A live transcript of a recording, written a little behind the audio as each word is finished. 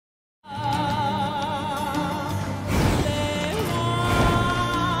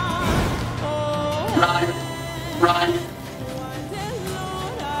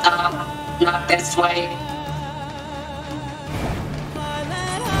way.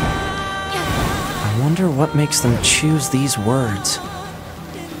 I wonder what makes them choose these words.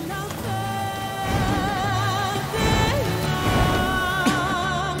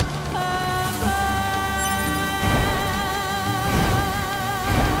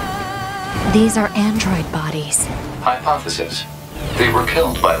 These are android bodies. Hypothesis. They were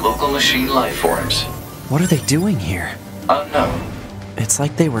killed by local machine life forms. What are they doing here? Unknown. It's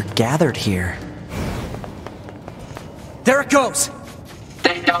like they were gathered here. There it goes!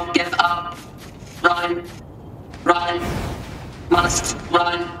 They don't give up. Run. Run. Must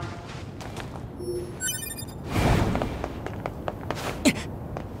run.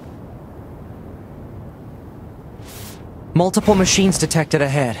 Multiple machines detected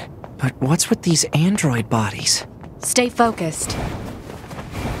ahead. But what's with these android bodies? Stay focused.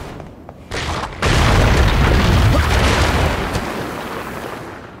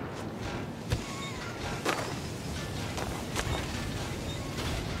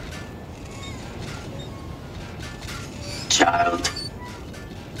 Child.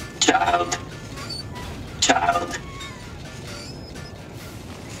 Child. Child.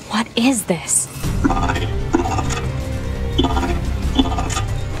 What is this? My love. My love.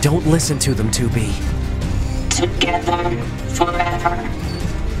 Don't listen to them, 2B. Together forever.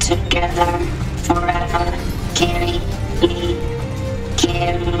 Together forever. Carry me.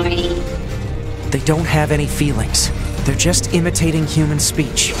 Carry. They don't have any feelings. They're just imitating human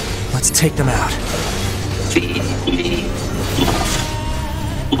speech. Let's take them out. Feed me.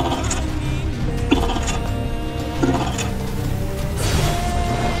 Love. Love. Love. Love.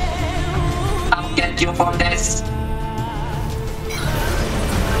 I'll get you for this.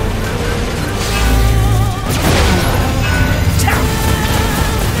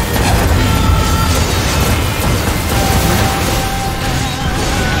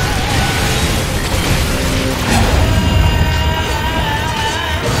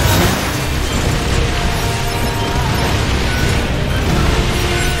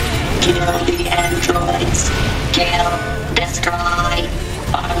 Kill the androids. Kill. Destroy.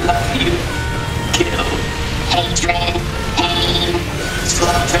 I love you. Kill. Hatred. Pain.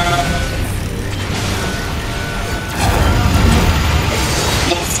 Slaughter.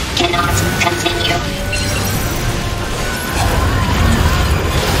 This cannot continue.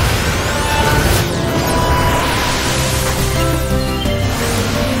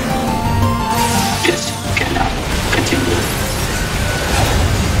 This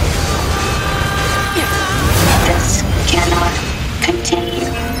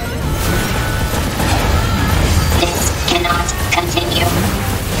cannot continue.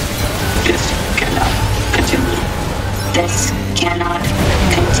 This cannot continue. This cannot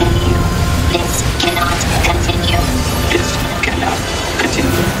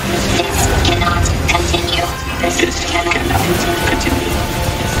continue. This cannot continue. This cannot continue. This cannot continue. This cannot continue.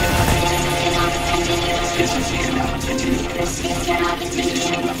 This cannot continue. This cannot continue. This cannot continue. This cannot continue.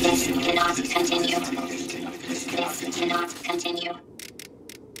 This cannot continue. This cannot continue.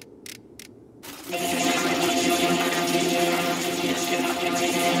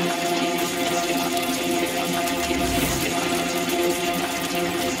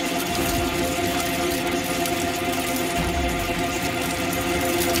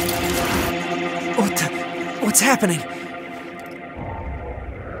 What's happening?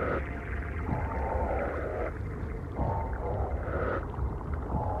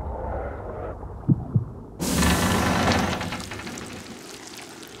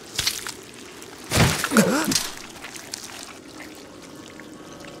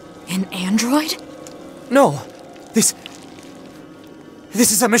 An android? No! This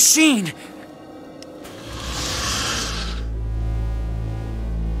is a machine!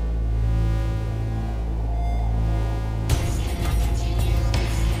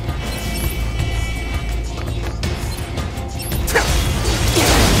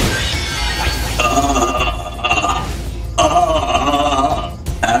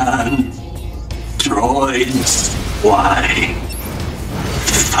 Androids, why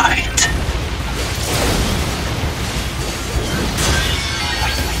fight?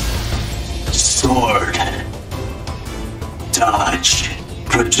 Sword, dodge,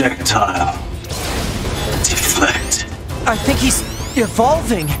 projectile, deflect. I think he's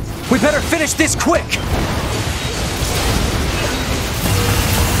evolving. We better finish this quick!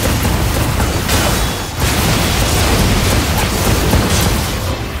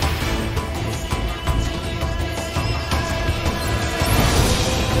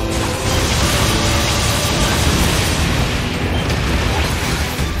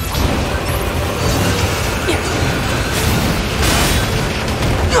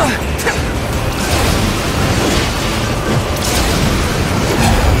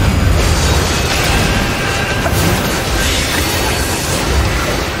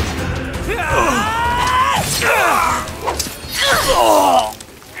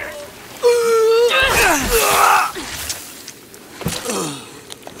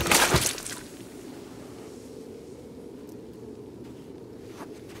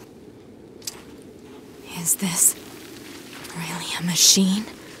 Is this really a machine?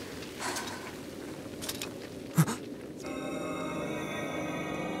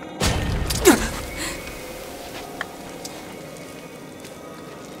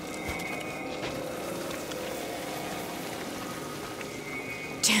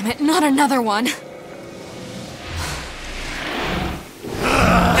 Damn it, not another one!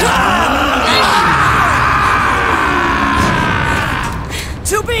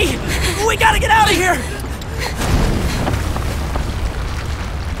 2B! We gotta get out of here!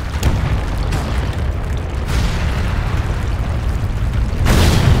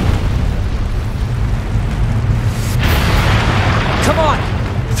 Come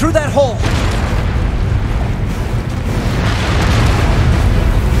on! Through that hole!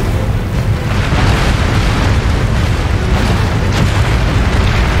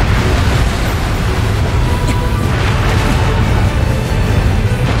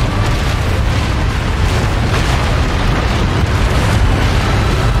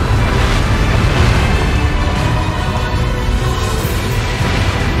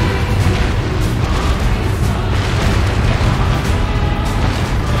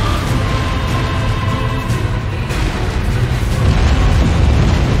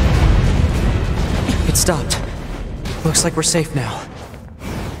 Stopped. Looks like we're safe now.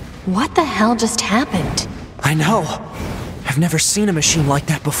 What the hell just happened? I know. I've never seen a machine like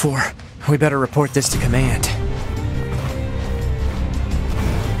that before. We better report this to command.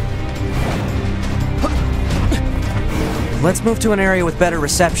 Let's move to an area with better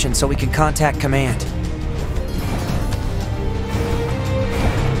reception so we can contact command.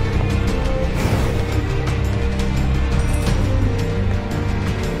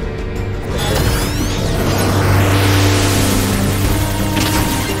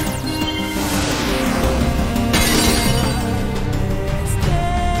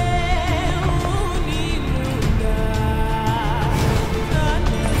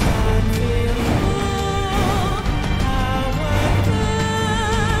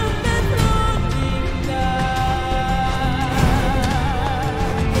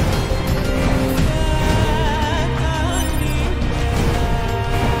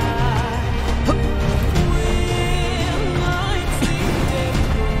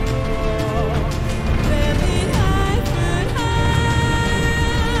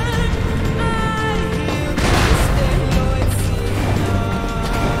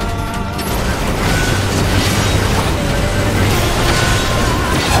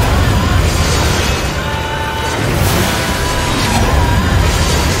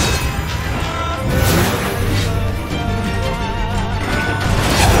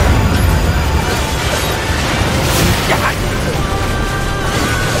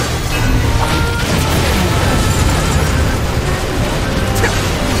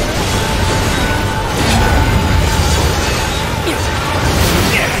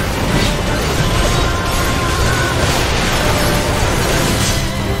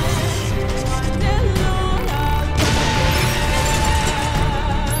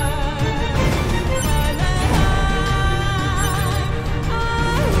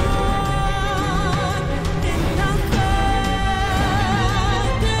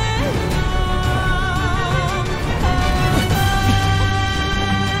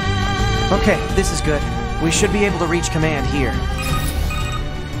 Okay, this is good. We should be able to reach command here.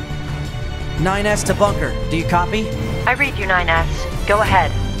 9S to bunker. Do you copy? I read you, 9S. Go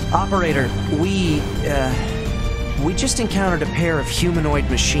ahead. Operator, we just encountered a pair of humanoid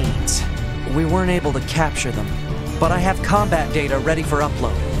machines. We weren't able to capture them, but I have combat data ready for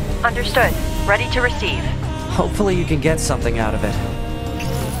upload. Understood. Ready to receive. Hopefully you can get something out of it.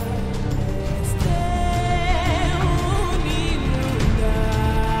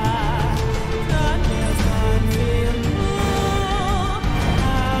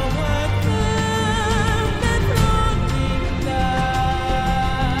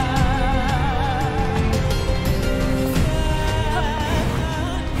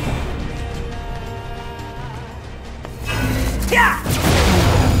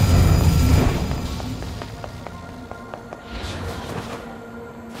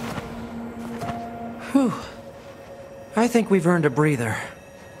 Whew. I think we've earned a breather.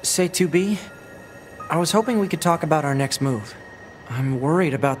 Say 2B? I was hoping we could talk about our next move. I'm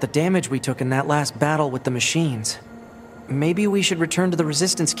worried about the damage we took in that last battle with the machines. Maybe we should return to the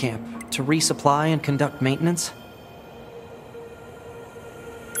resistance camp to resupply and conduct maintenance?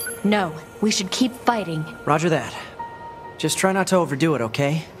 No, we should keep fighting. Roger that. Just try not to overdo it,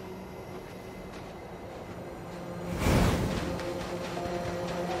 okay?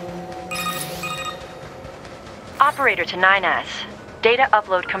 Operator to 9S. Data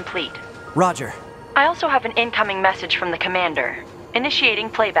upload complete. Roger. I also have an incoming message from the commander. Initiating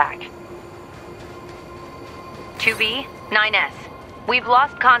playback. 2B, 9S. We've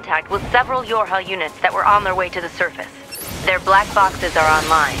lost contact with several Yorha units that were on their way to the surface. Their black boxes are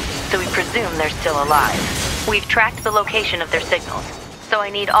online, so we presume they're still alive. We've tracked the location of their signals, so I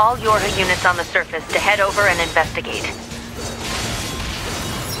need all Yorha units on the surface to head over and investigate.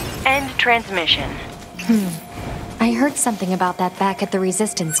 End transmission. I heard something about that back at the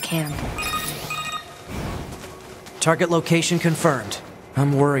Resistance camp. Target location confirmed.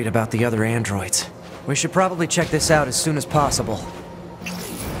 I'm worried about the other androids. We should probably check this out as soon as possible.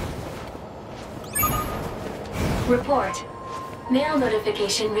 Report. Mail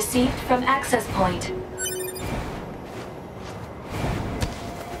notification received from access point.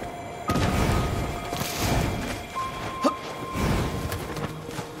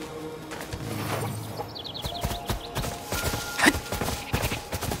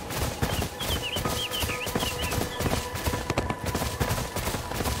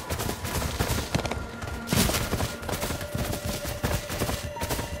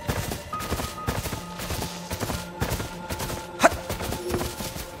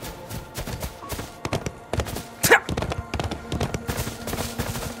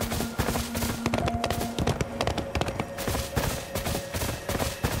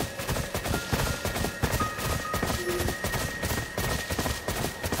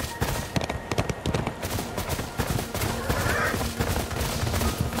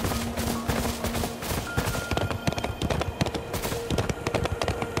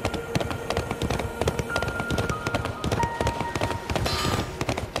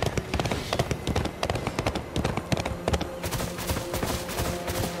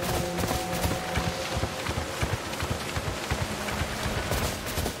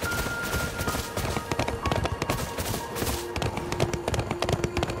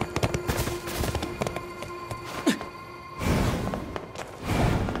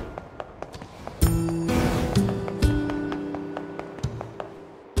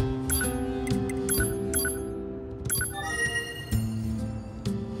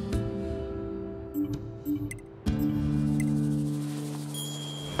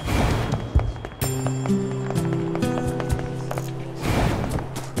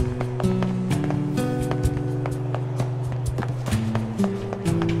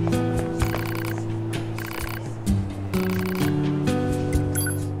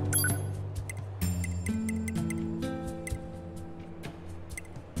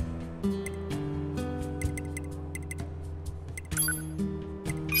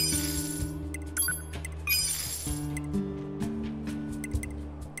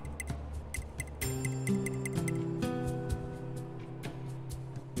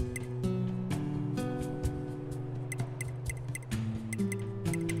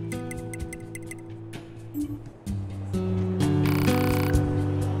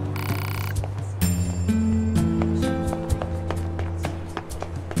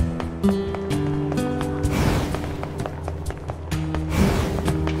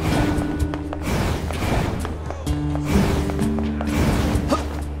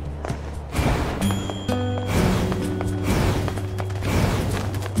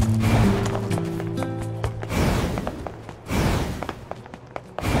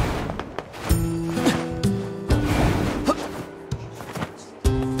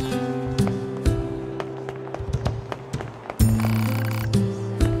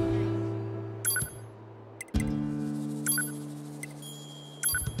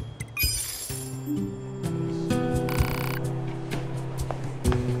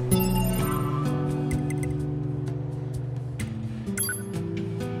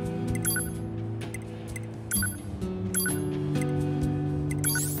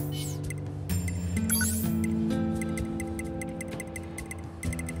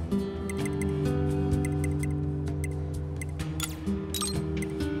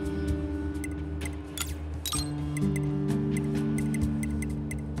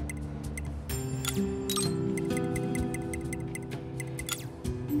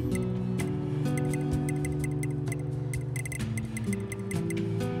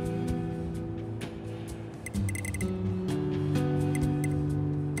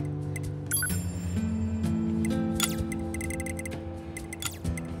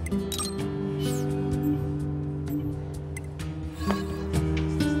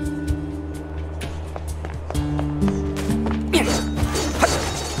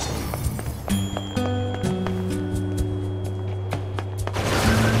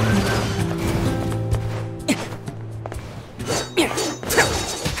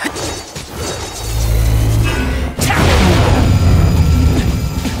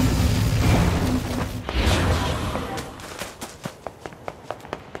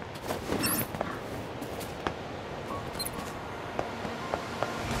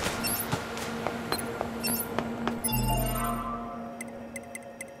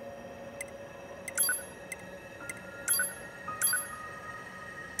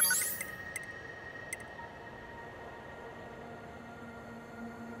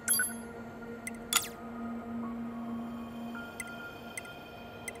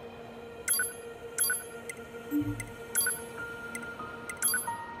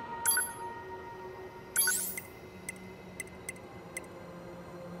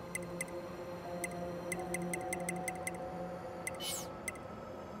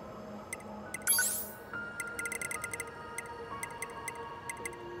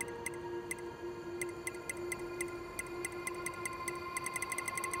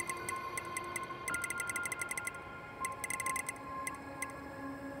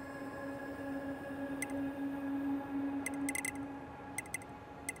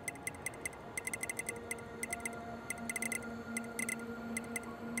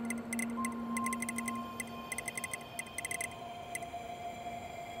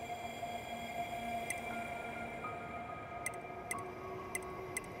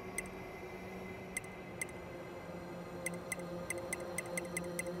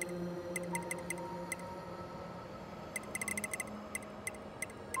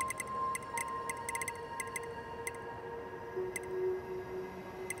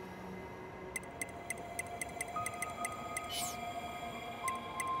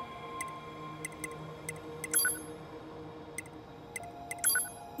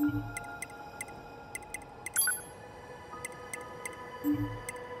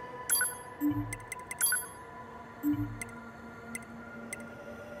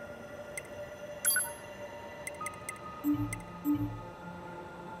 Mm-hmm.